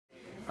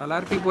a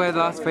lot of people have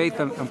lost faith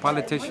in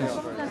politicians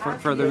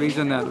for the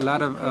reason that a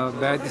lot of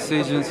bad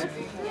decisions,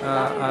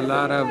 a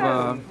lot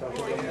of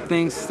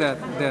things that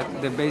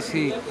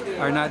basically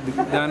are not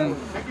done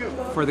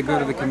for the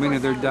good of the community.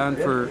 They're done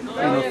for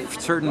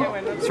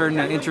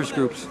certain interest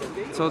groups.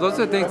 So those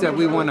are things that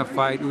we want to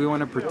fight. We want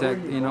to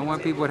protect. I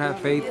want people to have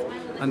faith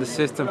on the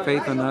system,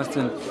 faith on us,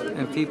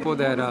 and people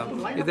that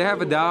if they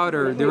have a doubt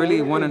or they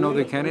really want to know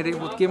their candidate,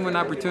 we'll give them an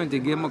opportunity,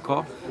 give them a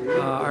call.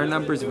 Our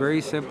number is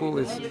very simple.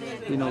 It's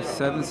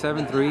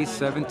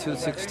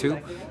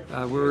 773-7262.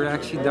 We're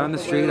actually down the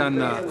street on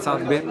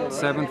South Bip,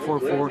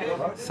 744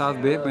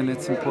 South Bip, and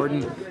it's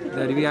important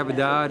that if you have a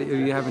doubt, if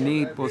you have a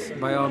need,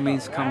 by all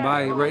means come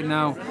by. Right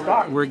now,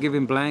 we're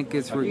giving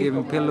blankets, we're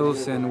giving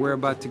pillows, and we're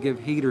about to give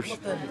heaters,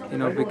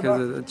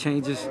 because of the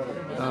changes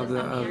of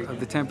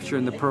the temperature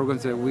and the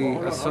programs that we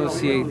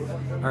associate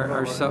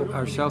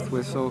ourselves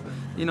with. So,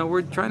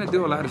 we're trying to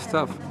do a lot of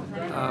stuff,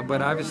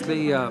 but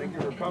obviously,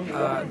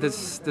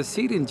 the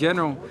seat in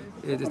general,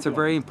 it's a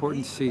very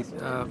important seat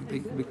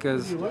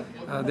because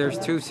there's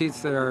two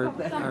seats that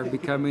are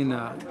becoming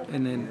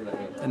in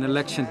an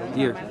election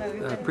year,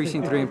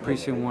 Precinct 3 and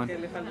Precinct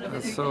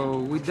 1. So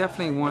we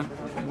definitely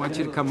want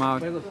you to come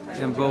out and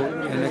vote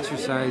and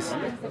exercise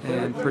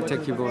and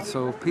protect your vote.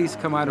 So please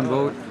come out and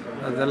vote.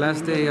 The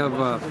last day of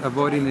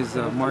voting is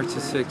March the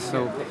 6th,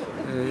 so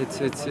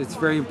it's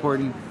very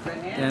important.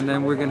 And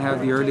then we're going to have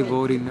the early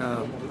voting,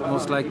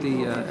 most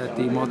likely at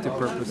the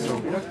multipurpose.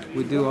 So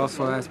we do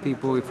also ask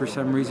people if for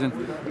some reason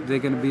they're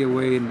going to be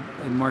away in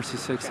March the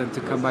 6th and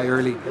to come by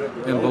early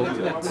and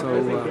vote.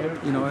 So,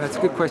 that's a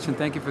good question.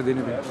 Thank you for the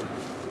interview.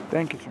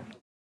 Thank you, sir.